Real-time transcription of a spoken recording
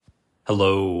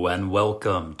Hello and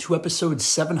welcome to episode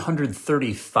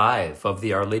 735 of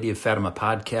the Our Lady of Fatima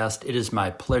podcast. It is my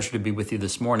pleasure to be with you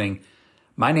this morning.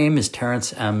 My name is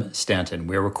Terrence M. Stanton.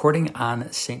 We are recording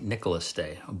on St. Nicholas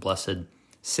Day. A blessed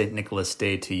St. Nicholas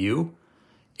Day to you.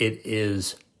 It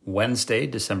is Wednesday,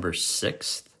 December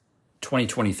 6th,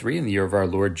 2023, in the year of our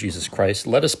Lord Jesus Christ.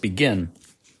 Let us begin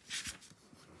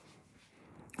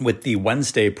with the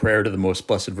Wednesday prayer to the Most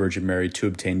Blessed Virgin Mary to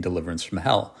obtain deliverance from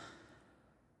hell.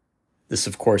 This,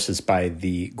 of course, is by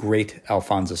the great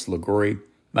Alphonsus Liguori.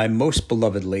 My most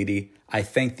beloved Lady, I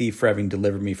thank thee for having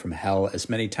delivered me from hell as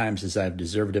many times as I have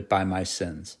deserved it by my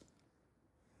sins.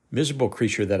 Miserable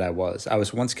creature that I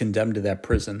was once condemned to that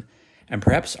prison, and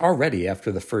perhaps already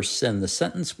after the first sin, the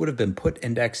sentence would have been put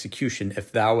into execution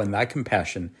if thou in thy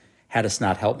compassion hadst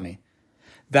not helped me.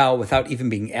 Thou, without even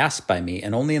being asked by me,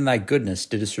 and only in thy goodness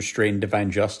didst restrain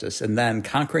divine justice, and then,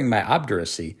 conquering my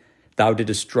obduracy, thou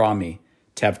didst draw me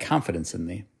to have confidence in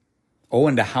thee. Oh,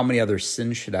 into how many other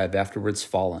sins should I have afterwards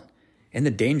fallen, in the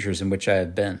dangers in which I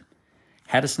have been,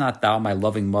 hadst not thou, my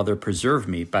loving mother, preserved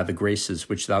me by the graces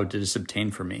which thou didst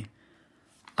obtain for me.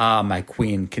 Ah, my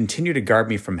queen, continue to guard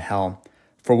me from hell,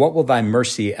 for what will thy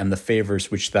mercy and the favors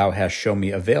which thou hast shown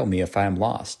me avail me if I am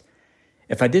lost?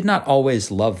 If I did not always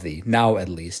love thee, now at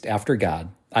least, after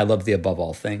God, I love thee above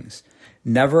all things.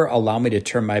 Never allow me to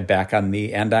turn my back on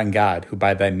thee and on God, who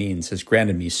by thy means has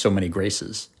granted me so many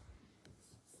graces.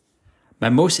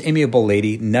 My most amiable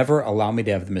Lady, never allow me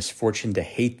to have the misfortune to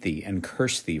hate thee and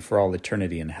curse thee for all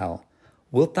eternity in hell.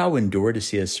 Wilt thou endure to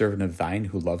see a servant of thine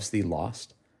who loves thee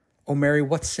lost? O Mary,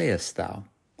 what sayest thou?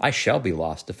 I shall be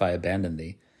lost if I abandon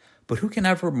thee. But who can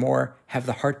ever more have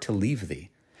the heart to leave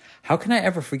thee? How can I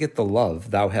ever forget the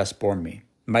love thou hast borne me?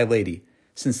 My Lady,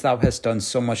 since thou hast done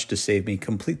so much to save me,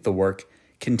 complete the work,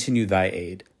 continue thy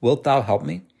aid. Wilt thou help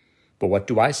me? But what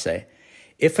do I say?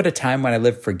 If at a time when I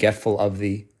lived forgetful of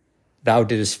thee, thou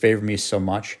didst favor me so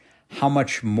much, how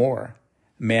much more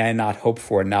may I not hope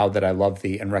for now that I love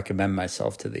thee and recommend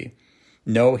myself to thee?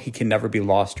 No, he can never be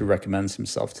lost who recommends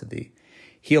himself to thee.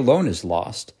 He alone is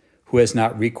lost who has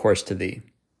not recourse to thee.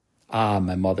 Ah,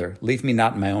 my mother, leave me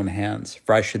not in my own hands,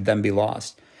 for I should then be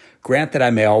lost. Grant that I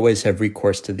may always have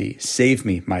recourse to thee. Save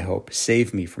me, my hope,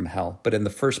 save me from hell. But in the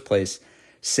first place,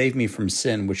 save me from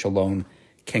sin, which alone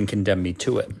can condemn me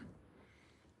to it.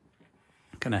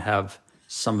 I'm going to have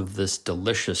some of this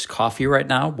delicious coffee right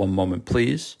now. One moment,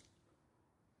 please.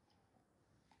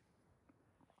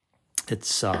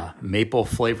 It's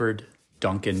maple-flavored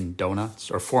Dunkin'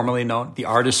 Donuts, or formerly known, the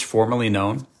artist formerly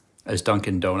known as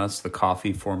Dunkin' Donuts, the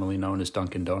coffee formerly known as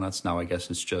Dunkin' Donuts. Now I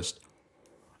guess it's just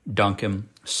Dunkin'.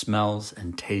 Smells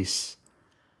and tastes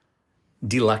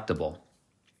delectable.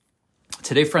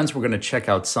 Today, friends, we're going to check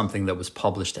out something that was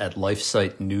published at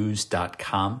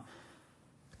lifesitenews.com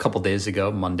a couple days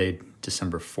ago, Monday,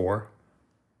 December 4.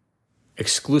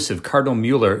 Exclusive, Cardinal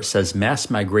Müller says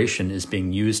mass migration is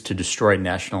being used to destroy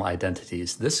national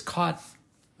identities. This caught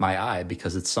my eye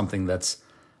because it's something that's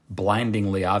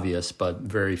blindingly obvious, but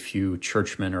very few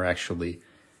churchmen are actually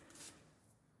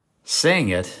saying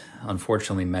it.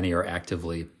 Unfortunately, many are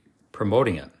actively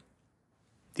promoting it.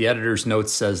 The editor's note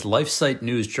says, LifeSite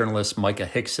News journalists Micah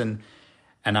Hickson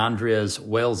and Andreas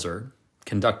Walser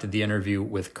conducted the interview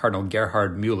with Cardinal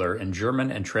Gerhard Müller in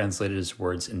German and translated his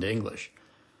words into English.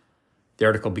 The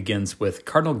article begins with,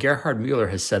 Cardinal Gerhard Müller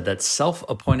has said that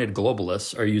self-appointed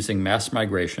globalists are using mass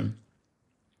migration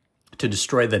to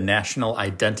destroy the national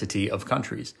identity of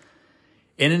countries.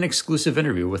 In an exclusive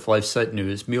interview with LifeSite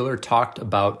News, Müller talked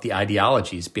about the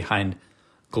ideologies behind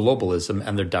globalism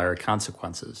and their dire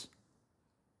consequences.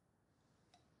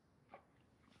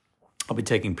 I'll be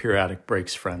taking periodic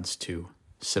breaks, friends, to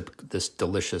sip this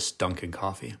delicious Dunkin'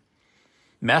 coffee.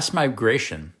 Mass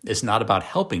migration is not about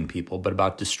helping people, but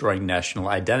about destroying national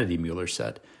identity, Müller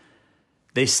said.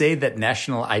 They say that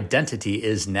national identity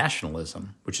is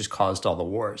nationalism, which has caused all the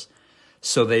wars.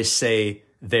 So they say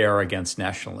they are against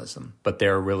nationalism, but they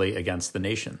are really against the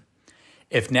nation.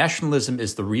 If nationalism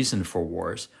is the reason for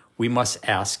wars, we must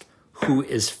ask who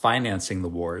is financing the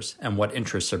wars and what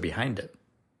interests are behind it.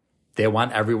 They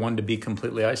want everyone to be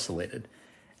completely isolated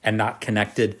and not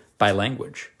connected by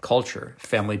language, culture,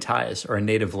 family ties, or a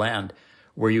native land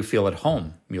where you feel at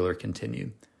home, Müller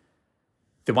continued.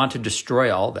 They want to destroy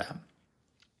all that.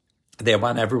 They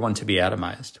want everyone to be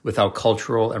atomized, without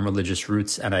cultural and religious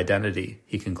roots and identity,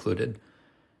 he concluded.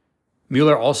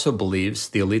 Müller also believes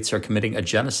the elites are committing a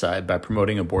genocide by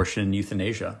promoting abortion and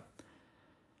euthanasia.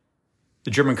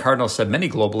 The German cardinal said many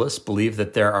globalists believe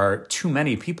that there are too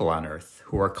many people on Earth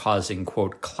who are causing,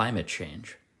 quote, climate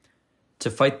change.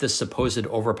 To fight this supposed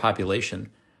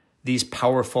overpopulation, these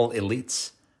powerful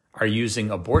elites are using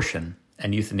abortion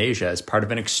and euthanasia as part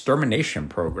of an extermination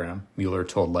program, Müller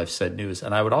told LifeSite News.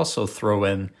 And I would also throw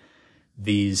in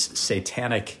these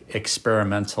satanic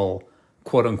experimental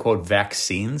quote-unquote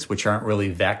vaccines, which aren't really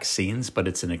vaccines, but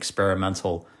it's an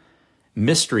experimental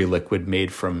mystery liquid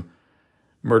made from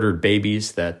murdered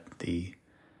babies that the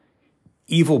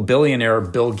evil billionaire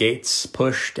Bill Gates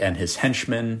pushed, and his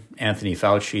henchman Anthony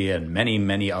Fauci and many,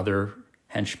 many other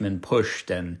henchmen pushed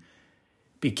and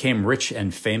became rich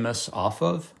and famous off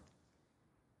of.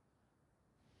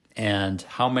 And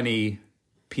how many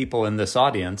people in this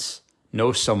audience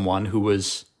know someone who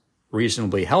was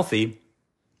reasonably healthy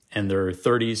in their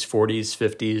 30s, 40s,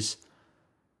 50s,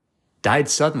 died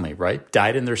suddenly, right?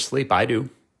 Died in their sleep. I do.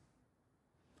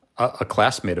 A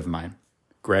classmate of mine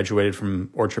graduated from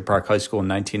Orchard Park High School in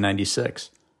 1996.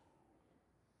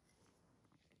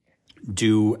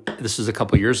 This was a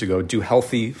couple years ago, do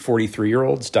healthy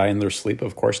 43-year-olds die in their sleep?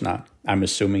 Of course not. I'm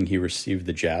assuming he received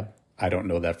the jab. I don't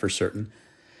know that for certain.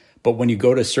 But when you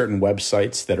go to certain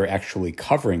websites that are actually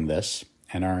covering this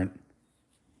and aren't,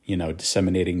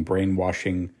 disseminating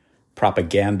brainwashing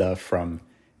propaganda from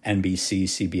NBC,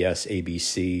 CBS,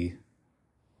 ABC,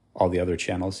 all the other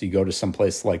channels, you go to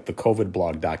someplace like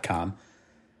thecovidblog.com.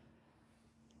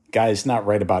 Guy's not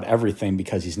right about everything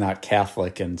because he's not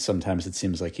Catholic, and sometimes it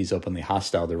seems like he's openly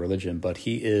hostile to religion, but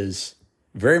he is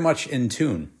very much in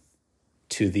tune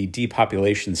to the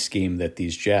depopulation scheme that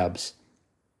these jabs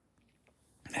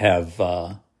have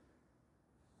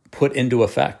put into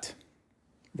effect,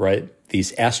 right?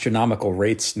 These astronomical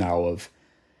rates now of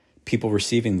people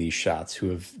receiving these shots who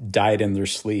have died in their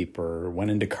sleep or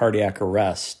went into cardiac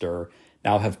arrest or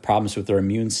now have problems with their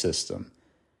immune system.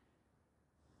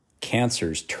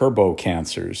 Cancers, turbo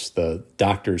cancers, the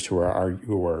doctors who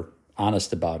are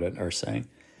honest about it are saying,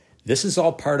 this is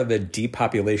all part of a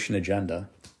depopulation agenda.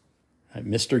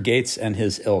 Mr. Gates and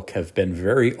his ilk have been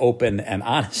very open and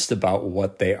honest about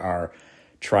what they are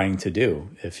trying to do,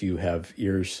 if you have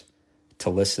ears to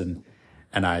listen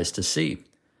and eyes to see.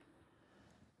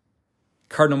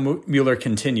 Cardinal Müller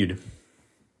continued,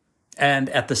 and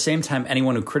at the same time,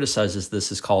 anyone who criticizes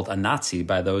this is called a Nazi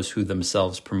by those who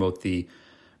themselves promote the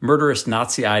murderous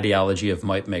Nazi ideology of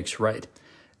might makes right.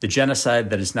 The genocide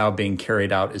that is now being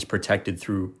carried out is protected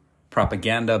through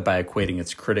propaganda by equating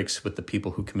its critics with the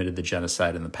people who committed the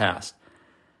genocide in the past.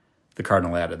 The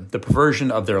cardinal added, the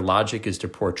perversion of their logic is to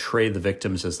portray the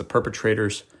victims as the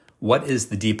perpetrators. What is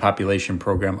the depopulation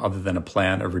program other than a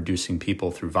plan of reducing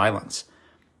people through violence?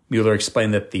 Müller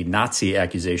explained that the Nazi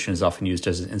accusation is often used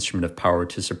as an instrument of power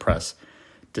to suppress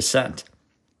dissent.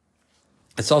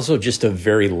 It's also just a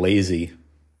very lazy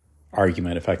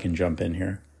argument, if I can jump in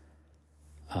here.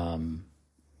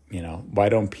 Why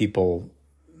don't people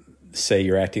say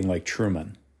you're acting like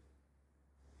Truman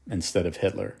instead of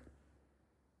Hitler?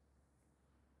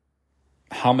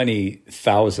 How many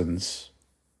thousands,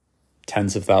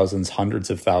 tens of thousands, hundreds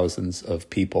of thousands of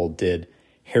people did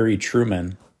Harry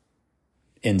Truman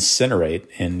incinerate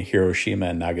in Hiroshima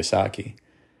and Nagasaki?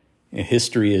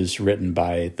 History is written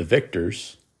by the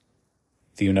victors.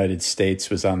 The United States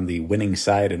was on the winning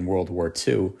side in World War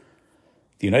II.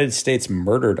 The United States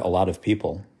murdered a lot of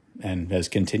people and has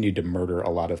continued to murder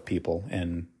a lot of people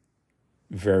in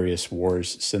various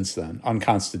wars since then,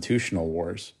 unconstitutional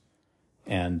wars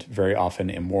and very often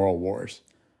immoral wars.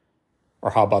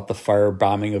 Or how about the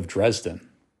firebombing of Dresden,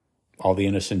 all the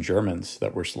innocent Germans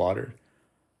that were slaughtered?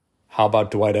 How about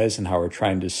Dwight Eisenhower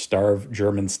trying to starve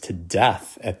Germans to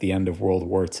death at the end of World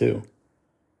War II?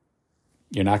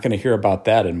 You're not going to hear about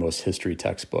that in most history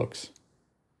textbooks.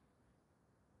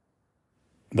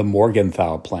 The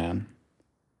Morgenthau Plan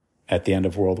at the end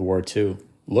of World War II.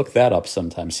 Look that up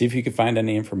sometime. See if you can find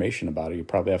any information about it. You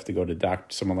probably have to go to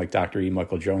someone like Dr. E.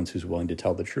 Michael Jones, who's willing to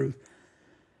tell the truth.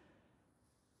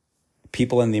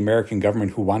 People in the American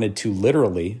government who wanted to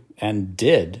literally, and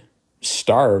did,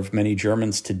 starve many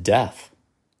Germans to death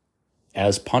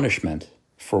as punishment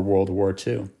for World War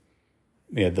II.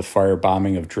 We had the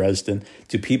firebombing of Dresden.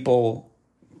 Do people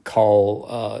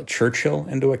call Churchill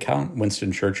into account,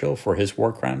 Winston Churchill, for his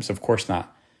war crimes? Of course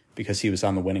not, because he was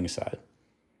on the winning side.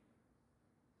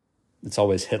 It's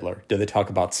always Hitler. Do they talk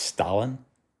about Stalin,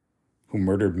 who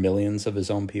murdered millions of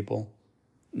his own people?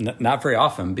 Not very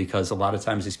often, because a lot of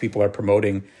times these people are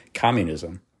promoting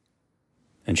communism.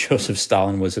 And Joseph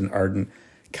Stalin was an ardent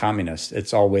communist.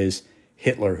 It's always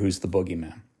Hitler who's the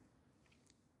boogeyman.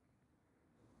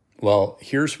 Well,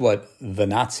 here's what the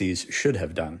Nazis should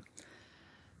have done.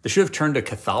 They should have turned to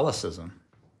Catholicism.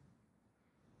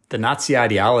 The Nazi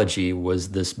ideology was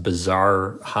this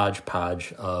bizarre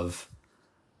hodgepodge of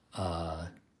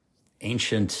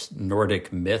ancient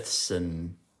Nordic myths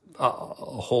and a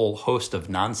whole host of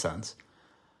nonsense.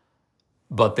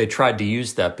 But they tried to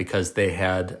use that because they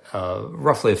had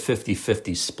roughly a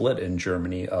 50-50 split in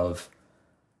Germany of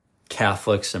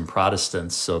Catholics and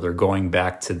Protestants. So they're going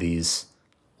back to these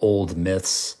old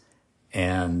myths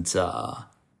and,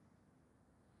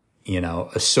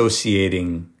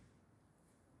 associating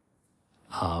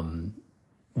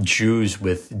Jews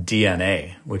with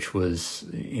DNA, which was,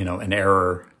 an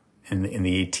error in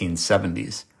the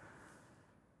 1870s.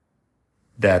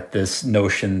 That this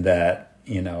notion that,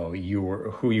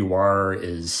 who you are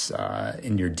is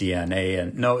in your DNA.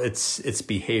 And no, it's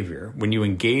behavior. When you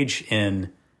engage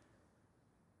in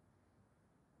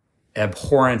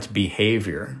abhorrent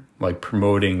behavior, like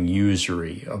promoting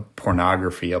usury,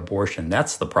 pornography, abortion,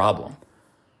 that's the problem,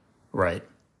 right?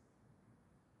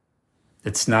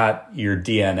 It's not your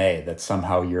DNA that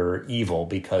somehow you're evil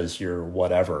because you're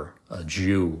whatever, a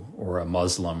Jew or a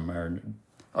Muslim or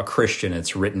a Christian.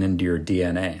 It's written into your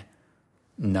DNA.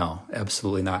 No,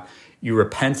 absolutely not. You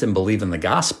repent and believe in the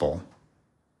gospel.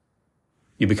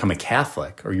 You become a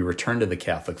Catholic, or you return to the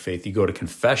Catholic faith. You go to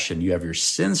confession. You have your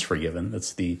sins forgiven.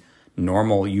 That's the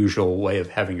normal, usual way of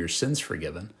having your sins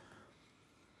forgiven.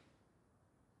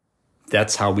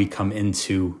 That's how we come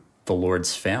into the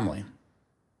Lord's family.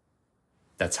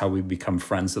 That's how we become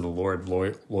friends of the Lord,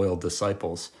 loyal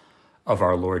disciples of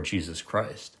our Lord Jesus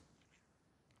Christ.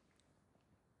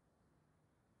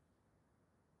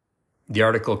 The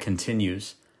article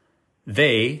continues,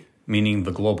 they, meaning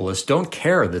the globalists, don't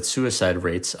care that suicide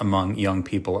rates among young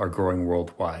people are growing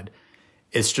worldwide.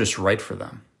 It's just right for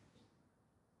them.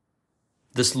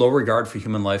 This low regard for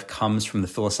human life comes from the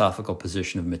philosophical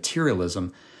position of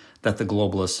materialism that the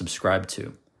globalists subscribe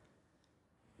to.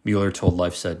 Müller told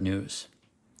LifeSite News.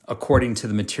 According to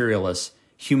the materialists,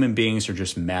 human beings are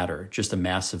just matter, just a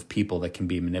mass of people that can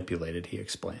be manipulated, he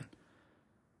explained.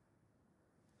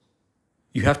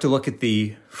 You have to look at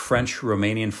the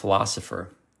French-Romanian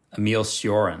philosopher Émile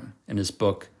Cioran in his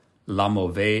book La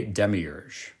Mauvaise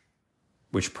Demiurge,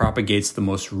 which propagates the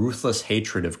most ruthless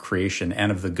hatred of creation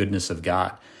and of the goodness of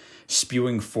God,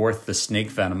 spewing forth the snake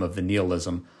venom of the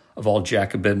nihilism of all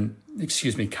Jacobin,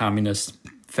 communist,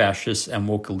 fascist, and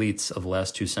woke elites of the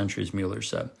last 2 centuries, Müller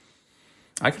said.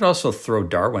 I could also throw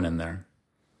Darwin in there.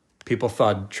 People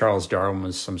thought Charles Darwin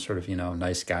was some sort of,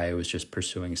 nice guy who was just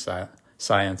pursuing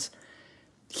science.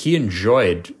 He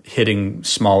enjoyed hitting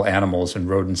small animals and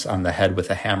rodents on the head with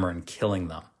a hammer and killing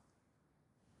them.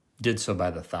 Did so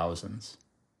by the thousands.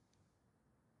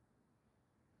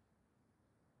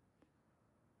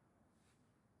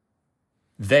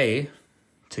 They,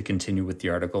 to continue with the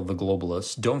article, the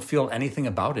globalists, don't feel anything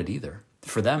about it either.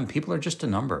 For them, people are just a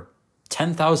number.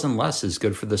 10,000 less is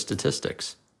good for the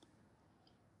statistics.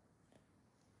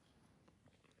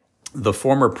 The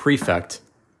former prefect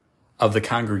of the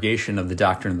Congregation of the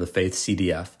Doctrine of the Faith,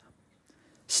 CDF,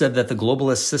 said that the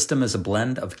globalist system is a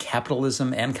blend of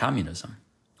capitalism and communism.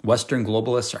 Western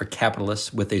globalists are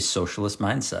capitalists with a socialist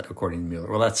mindset, according to Müller.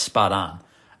 Well, that's spot on.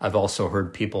 I've also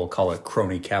heard people call it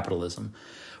crony capitalism.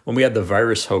 When we had the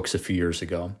virus hoax a few years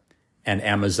ago, and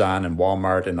Amazon and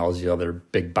Walmart and all these other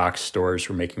big box stores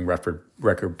were making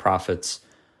record profits,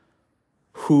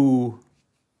 who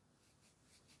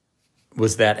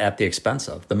was that at the expense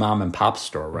of? The mom and pop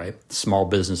store, right? Small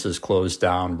businesses closed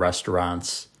down,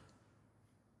 restaurants,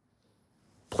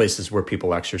 places where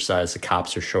people exercise, the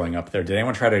cops are showing up there. Did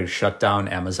anyone try to shut down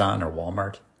Amazon or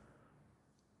Walmart?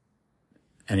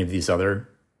 Any of these other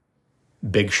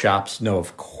big shops? No,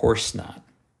 of course not.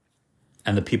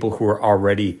 And the people who were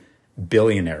already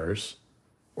billionaires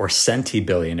or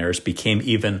centi-billionaires became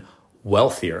even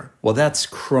wealthier. Well, that's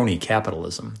crony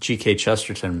capitalism. G.K.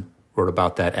 Chesterton wrote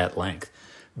about that at length.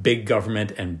 Big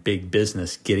government and big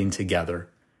business getting together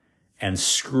and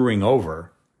screwing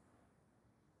over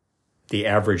the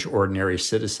average ordinary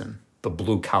citizen, the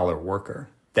blue-collar worker.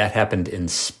 That happened in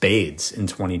spades in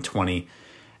 2020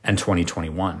 and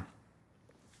 2021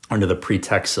 under the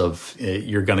pretext of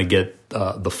you're going to get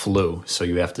the flu, so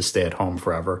you have to stay at home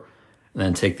forever and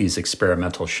then take these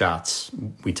experimental shots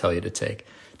we tell you to take.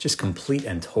 Just complete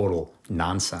and total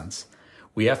nonsense.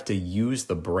 We have to use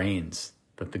the brains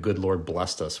that the good Lord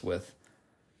blessed us with.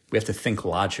 We have to think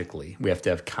logically. We have to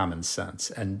have common sense.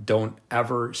 And don't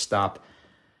ever stop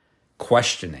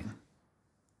questioning.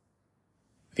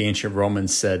 The ancient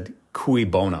Romans said, cui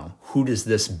bono? Who does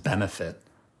this benefit?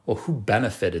 Well, who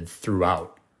benefited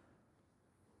throughout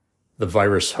the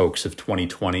virus hoax of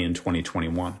 2020 and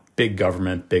 2021? Big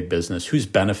government, big business. Who's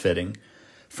benefiting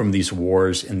from these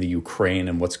wars in the Ukraine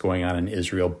and what's going on in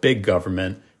Israel? Big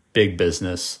government, big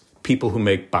business, people who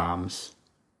make bombs,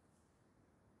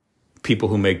 people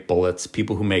who make bullets,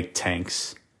 people who make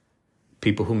tanks,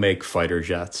 people who make fighter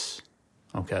jets,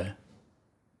 okay?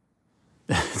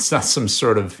 It's not some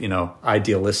sort of,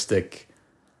 idealistic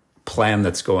plan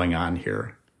that's going on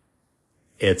here.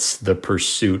 It's the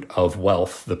pursuit of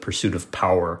wealth, the pursuit of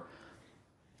power.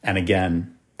 And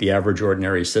again, the average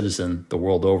ordinary citizen the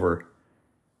world over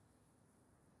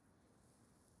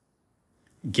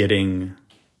getting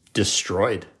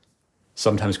destroyed,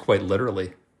 sometimes quite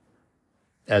literally,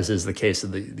 as is the case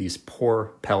of these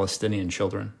poor Palestinian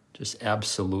children. Just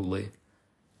absolutely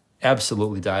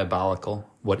diabolical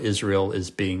what Israel is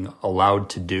being allowed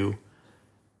to do.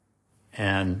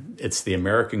 And it's the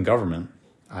American government.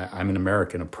 I'm an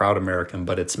American, a proud American,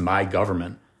 but it's my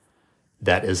government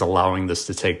that is allowing this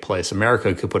to take place.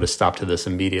 America could put a stop to this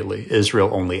immediately. Israel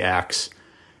only acts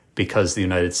because the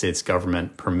United States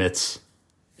government permits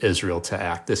Israel to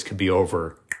act. This could be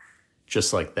over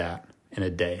just like that in a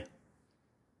day.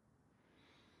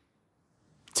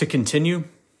 To continue,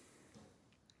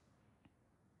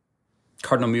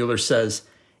 Cardinal Müller says,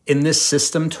 in this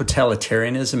system,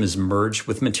 totalitarianism is merged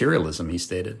with materialism, he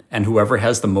stated, and whoever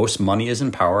has the most money is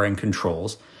in power and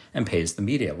controls and pays the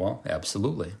media. Well,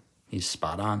 absolutely. He's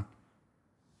spot on.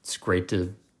 It's great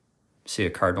to see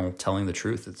a cardinal telling the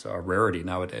truth. It's a rarity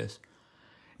nowadays.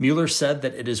 Müller said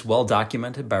that it is well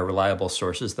documented by reliable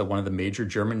sources that one of the major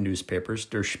German newspapers,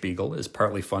 Der Spiegel, is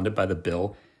partly funded by the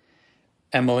Bill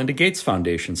and Melinda Gates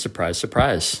Foundation. Surprise,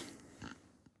 surprise.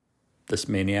 This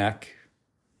maniac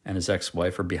and his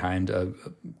ex-wife are behind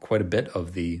quite a bit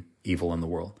of the evil in the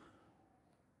world.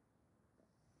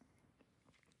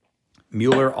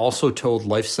 Müller also told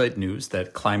LifeSite News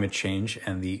that climate change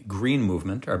and the green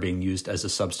movement are being used as a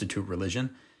substitute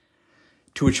religion,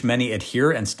 to which many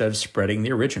adhere instead of spreading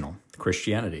the original,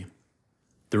 Christianity.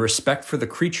 The respect for the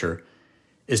creature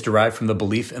is derived from the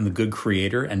belief in the good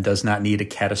creator and does not need a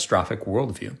catastrophic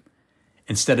worldview.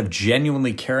 Instead of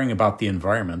genuinely caring about the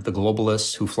environment, the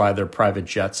globalists who fly their private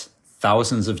jets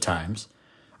thousands of times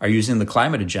are using the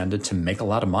climate agenda to make a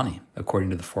lot of money, according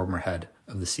to the former head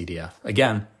of the CDF.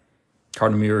 Again,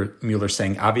 Cardinal Müller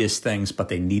saying obvious things, but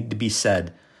they need to be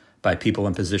said by people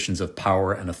in positions of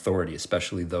power and authority,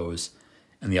 especially those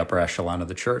in the upper echelon of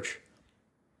the church.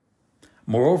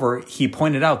 Moreover, he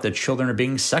pointed out that children are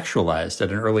being sexualized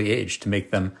at an early age to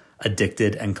make them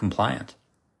addicted and compliant.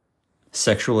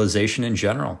 Sexualization in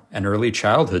general, and early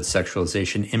childhood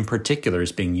sexualization in particular,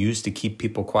 is being used to keep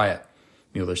people quiet,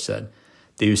 Müller said.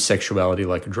 They use sexuality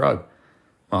like a drug.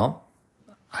 Well,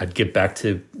 I'd get back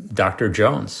to Dr.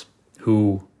 Jones,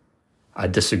 who I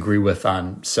disagree with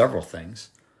on several things.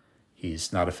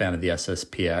 He's not a fan of the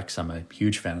SSPX. I'm a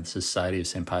huge fan of the Society of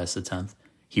St. Pius X.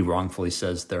 He wrongfully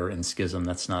says they're in schism.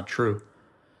 That's not true.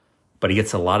 But he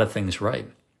gets a lot of things right.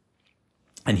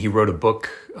 And he wrote a book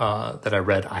that I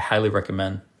read, I highly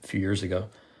recommend, a few years ago,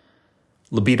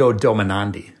 Libido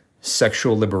Dominandi,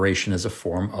 Sexual Liberation as a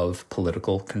Form of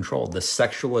Political Control. The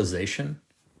sexualization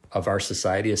of our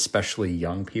society, especially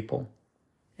young people,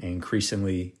 and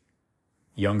increasingly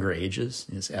younger ages,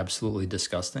 is absolutely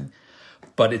disgusting.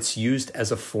 But it's used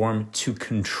as a form to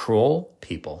control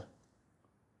people.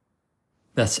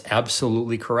 That's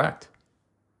absolutely correct.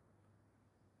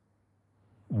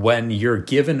 When you're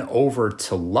given over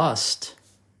to lust,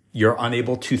 you're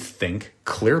unable to think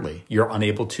clearly. You're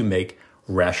unable to make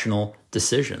rational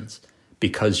decisions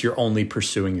because you're only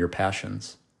pursuing your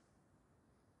passions.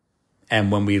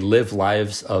 And when we live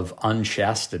lives of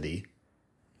unchastity,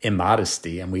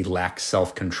 immodesty, and we lack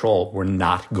self-control, we're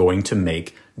not going to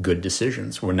make good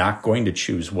decisions. We're not going to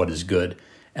choose what is good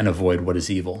and avoid what is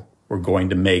evil. We're going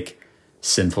to make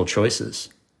sinful choices.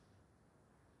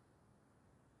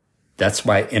 That's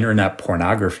why internet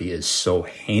pornography is so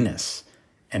heinous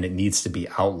and it needs to be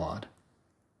outlawed.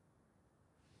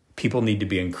 People need to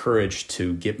be encouraged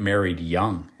to get married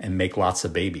young and make lots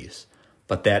of babies.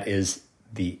 But that is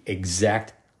the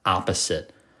exact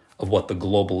opposite of what the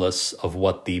globalists, of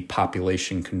what the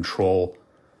population control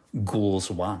ghouls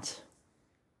want.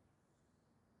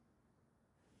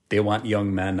 They want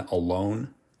young men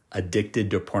alone, addicted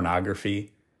to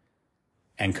pornography,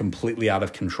 and completely out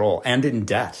of control and in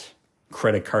debt.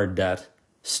 Credit card debt,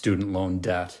 student loan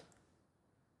debt,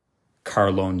 car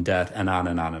loan debt, and on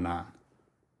and on and on.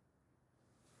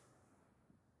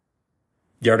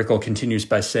 The article continues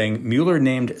by saying, Müller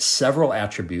named several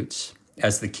attributes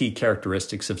as the key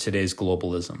characteristics of today's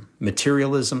globalism: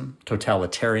 materialism,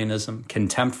 totalitarianism,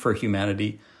 contempt for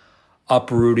humanity,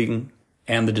 uprooting,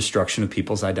 and the destruction of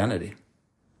people's identity.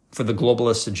 For the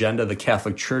globalist agenda, the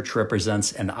Catholic Church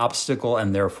represents an obstacle,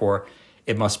 and therefore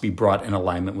it must be brought in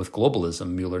alignment with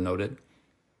globalism, Müller noted.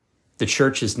 The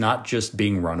church is not just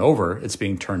being run over, it's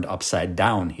being turned upside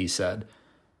down, he said.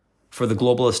 For the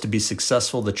globalists to be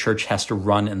successful, the church has to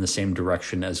run in the same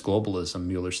direction as globalism,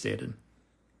 Müller stated.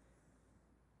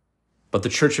 But the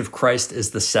Church of Christ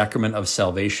is the sacrament of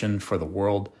salvation for the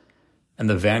world and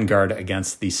the vanguard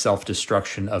against the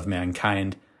self-destruction of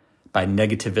mankind by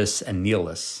negativists and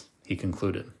nihilists, he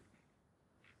concluded.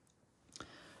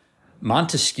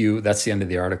 Montesquieu, that's the end of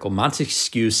the article,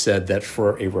 Montesquieu said that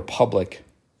for a republic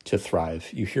to thrive,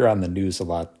 you hear on the news a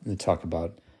lot, they talk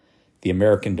about the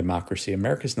American democracy.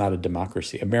 America is not a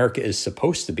democracy. America is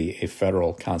supposed to be a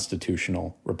federal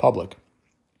constitutional republic.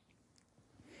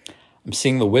 I'm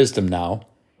seeing the wisdom now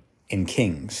in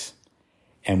kings,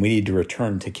 and we need to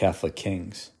return to Catholic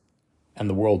kings. And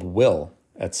the world will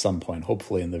at some point,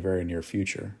 hopefully in the very near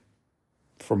future.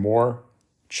 For more,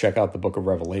 check out the book of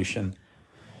Revelation.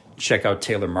 Check out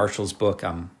Taylor Marshall's book.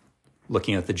 I'm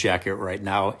looking at the jacket right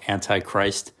now,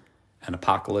 Antichrist and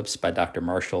Apocalypse by Dr.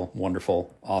 Marshall.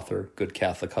 Wonderful author, good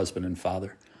Catholic husband and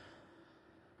father.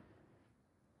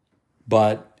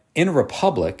 But in a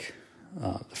republic,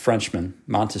 the Frenchman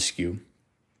Montesquieu,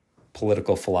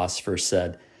 political philosopher,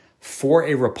 said, for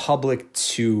a republic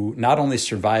to not only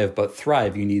survive but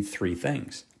thrive, you need three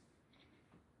things.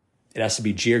 It has to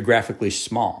be geographically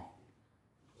small.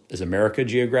 Is America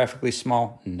geographically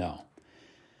small? No.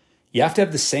 You have to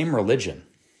have the same religion.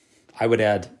 I would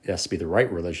add, it has to be the right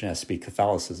religion, it has to be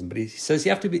Catholicism. But he says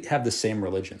you have to have the same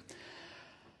religion.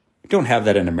 We don't have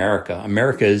that in America.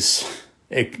 America is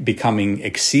becoming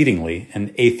exceedingly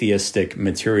an atheistic,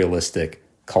 materialistic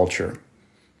culture.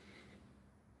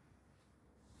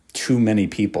 Too many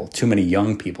people, too many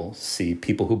young people see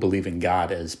people who believe in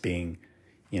God as being,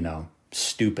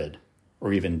 stupid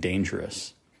or even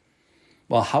dangerous.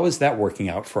 Well, how is that working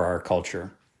out for our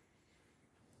culture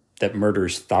that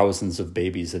murders thousands of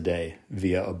babies a day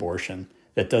via abortion,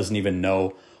 that doesn't even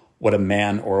know what a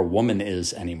man or a woman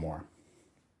is anymore?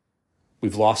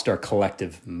 We've lost our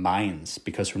collective minds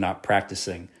because we're not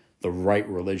practicing the right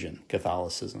religion,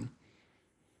 Catholicism.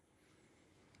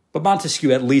 But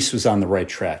Montesquieu at least was on the right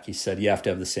track. He said, you have to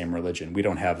have the same religion. We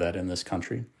don't have that in this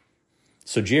country.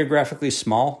 So geographically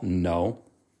small? No.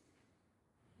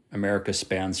 America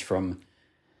spans from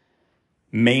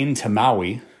Maine to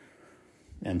Maui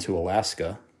and to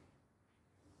Alaska.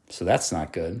 So that's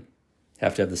not good.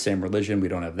 Have to have the same religion. We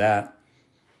don't have that.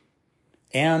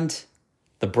 And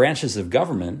the branches of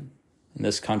government in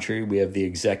this country, we have the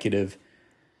executive,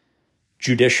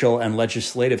 judicial, and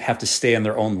legislative, have to stay in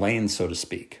their own lane, so to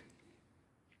speak.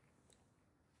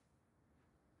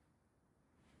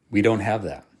 We don't have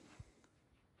that.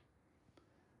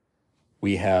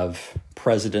 We have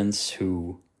presidents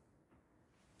who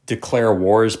declare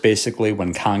wars basically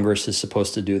when Congress is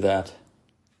supposed to do that.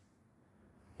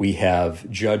 We have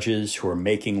judges who are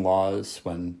making laws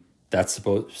when that's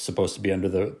supposed to be under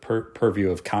the purview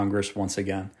of Congress once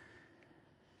again.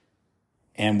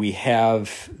 And we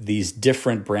have these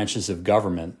different branches of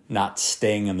government not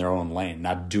staying in their own lane,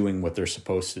 not doing what they're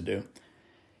supposed to do.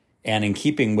 And in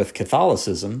keeping with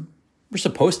Catholicism, we're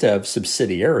supposed to have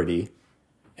subsidiarity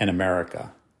in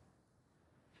America.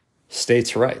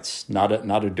 States' rights, not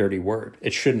a dirty word.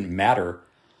 It shouldn't matter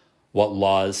what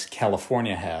laws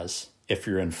California has if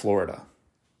you're in Florida,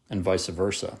 and vice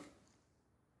versa.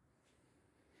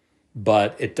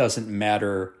 But it doesn't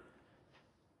matter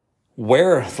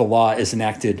where the law is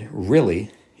enacted,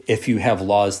 really, if you have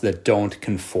laws that don't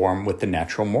conform with the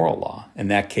natural moral law. In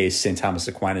that case, St. Thomas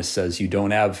Aquinas says you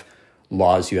don't have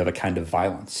laws, you have a kind of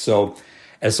violence. So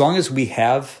as long as we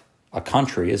have a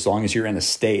country, as long as you're in a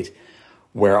state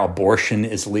where abortion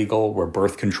is legal, where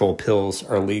birth control pills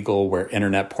are legal, where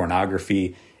internet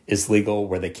pornography is legal,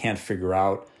 where they can't figure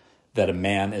out that a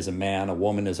man is a man, a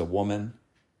woman is a woman,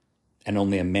 and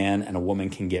only a man and a woman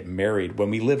can get married. When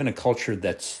we live in a culture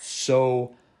that's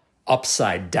so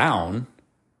upside down,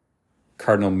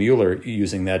 Cardinal Müller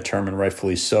using that term, and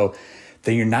rightfully so,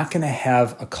 then you're not going to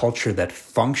have a culture that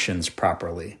functions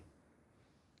properly.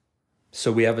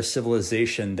 So we have a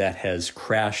civilization that has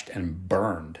crashed and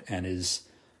burned and is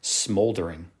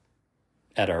smoldering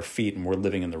at our feet, and we're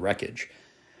living in the wreckage.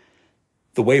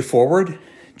 The way forward,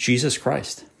 Jesus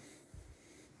Christ.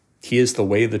 He is the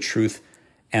way, the truth,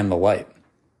 and the light.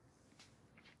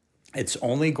 It's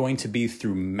only going to be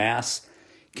through mass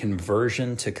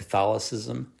conversion to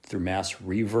Catholicism, through mass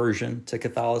reversion to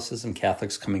Catholicism,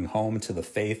 Catholics coming home to the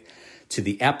faith, to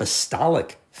the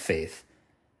apostolic faith,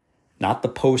 not the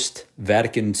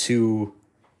post-Vatican II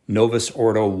Novus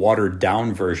Ordo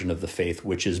watered-down version of the faith,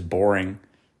 which is boring,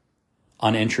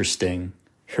 uninteresting,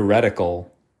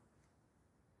 heretical.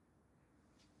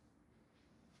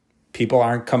 People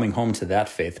aren't coming home to that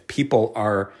faith. People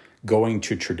are going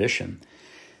to tradition.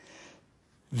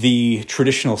 The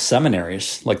traditional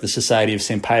seminaries, like the Society of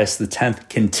St. Pius X,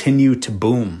 continue to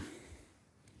boom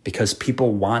because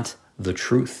people want the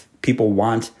truth. People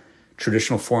want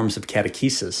traditional forms of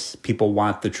catechesis. People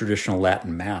want the traditional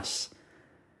Latin Mass.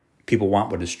 People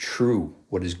want what is true,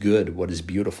 what is good, what is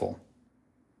beautiful.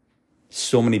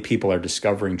 So many people are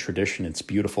discovering tradition. It's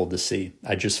beautiful to see.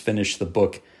 I just finished the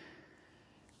book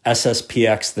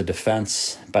SSPX, The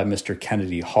Defense by Mr.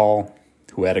 Kennedy Hall,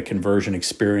 who had a conversion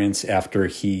experience after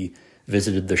he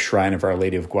visited the Shrine of Our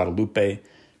Lady of Guadalupe,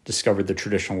 discovered the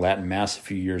traditional Latin Mass a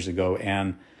few years ago,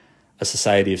 and a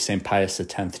Society of St. Pius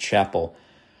X chapel.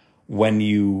 When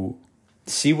you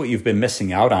see what you've been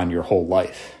missing out on your whole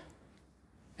life,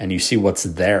 and you see what's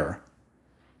there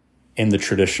in the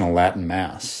traditional Latin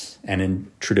Mass and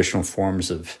in traditional forms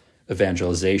of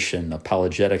evangelization,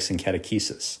 apologetics, and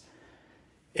catechesis,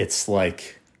 it's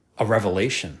like a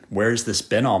revelation. Where's this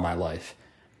been all my life?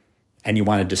 And you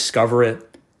want to discover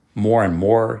it more and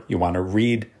more. You want to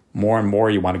read more and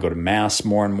more. You want to go to Mass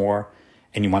more and more.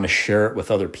 And you want to share it with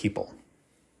other people.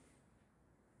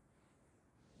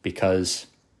 Because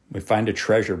we find a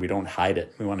treasure, we don't hide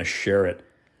it. We want to share it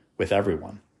with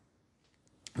everyone.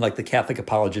 Like the Catholic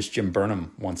apologist Jim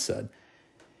Burnham once said,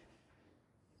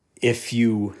 if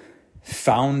you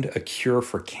found a cure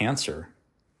for cancer,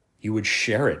 you would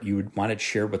share it. You would want it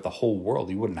shared with the whole world.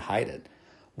 You wouldn't hide it.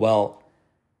 Well,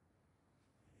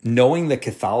 knowing that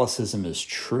Catholicism is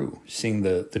true, seeing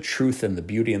the truth and the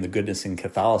beauty and the goodness in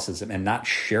Catholicism and not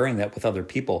sharing that with other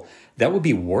people, that would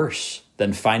be worse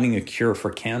than finding a cure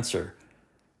for cancer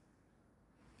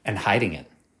and hiding it.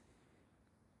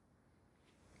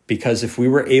 Because if we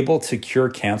were able to cure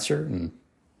cancer, and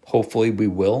hopefully we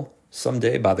will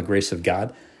someday by the grace of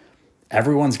God,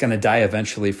 everyone's going to die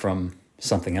eventually from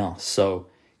something else. So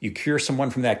you cure someone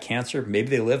from that cancer, maybe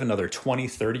they live another 20,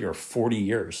 30, or 40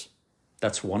 years.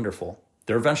 That's wonderful.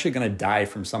 They're eventually going to die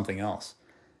from something else.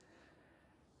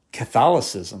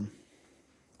 Catholicism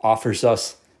offers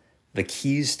us the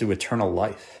keys to eternal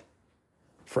life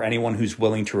for anyone who's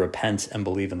willing to repent and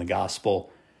believe in the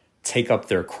gospel, take up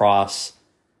their cross,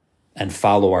 and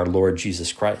follow our Lord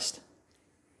Jesus Christ.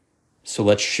 So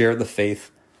let's share the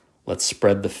faith. Let's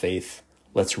spread the faith.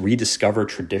 Let's rediscover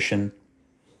tradition,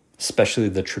 especially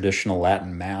the traditional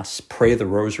Latin Mass. Pray the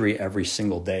rosary every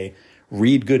single day.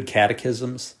 Read good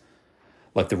catechisms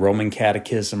like the Roman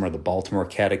Catechism or the Baltimore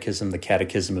Catechism, the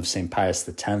Catechism of St. Pius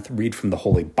X. Read from the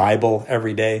Holy Bible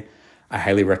every day. I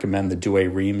highly recommend the Douay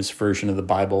Rheims version of the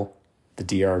Bible, the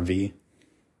DRV.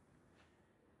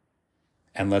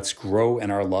 And let's grow in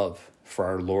our love for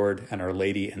our Lord and Our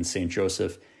Lady and St.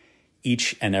 Joseph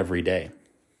each and every day.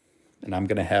 And I'm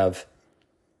going to have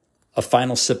a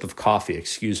final sip of coffee,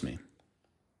 excuse me.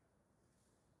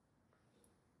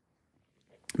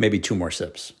 Maybe 2 more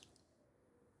sips.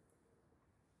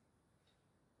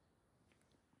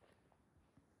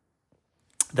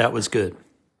 That was good.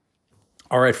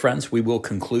 All right, friends, we will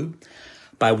conclude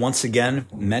by once again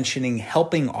mentioning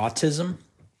Helping Autism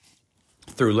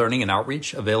through Learning and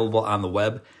Outreach, available on the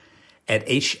web at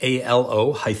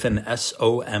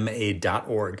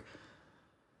halo-soma.org.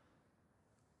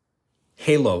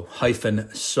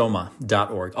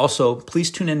 halo-soma.org. Also,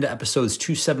 please tune into episodes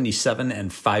 277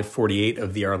 and 548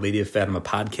 of the Our Lady of Fatima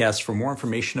podcast for more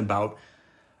information about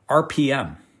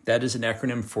RPM. That is an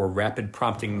acronym for Rapid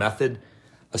Prompting Method,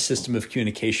 a system of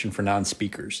communication for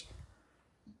non-speakers.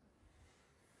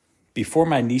 Before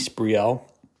my niece Brielle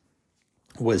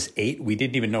was 8, we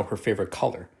didn't even know her favorite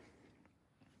color.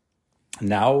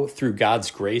 Now, through God's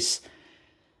grace,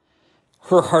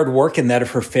 her hard work and that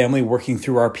of her family working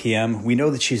through RPM, we know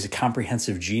that she's a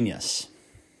comprehensive genius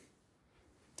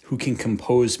who can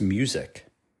compose music.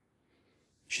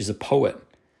 She's a poet,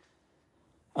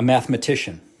 a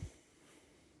mathematician.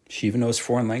 She even knows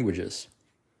foreign languages.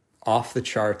 Off the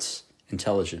charts,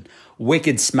 intelligent.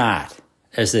 Wicked smart,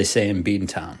 as they say in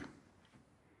Beantown.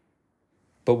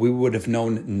 But we would have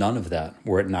known none of that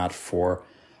were it not for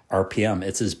RPM.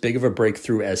 It's as big of a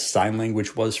breakthrough as sign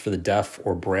language was for the deaf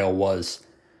or Braille was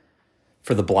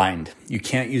for the blind. You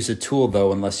can't use a tool,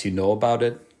 though, unless you know about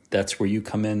it. That's where you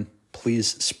come in.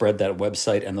 Please spread that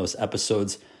website and those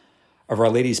episodes of Our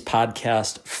Lady's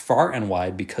podcast far and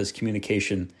wide, because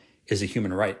communication is a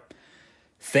human right.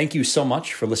 Thank you so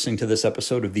much for listening to this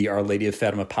episode of the Our Lady of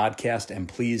Fatima podcast, and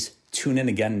please tune in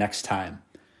again next time.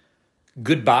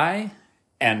 Goodbye,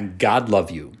 and God love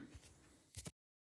you.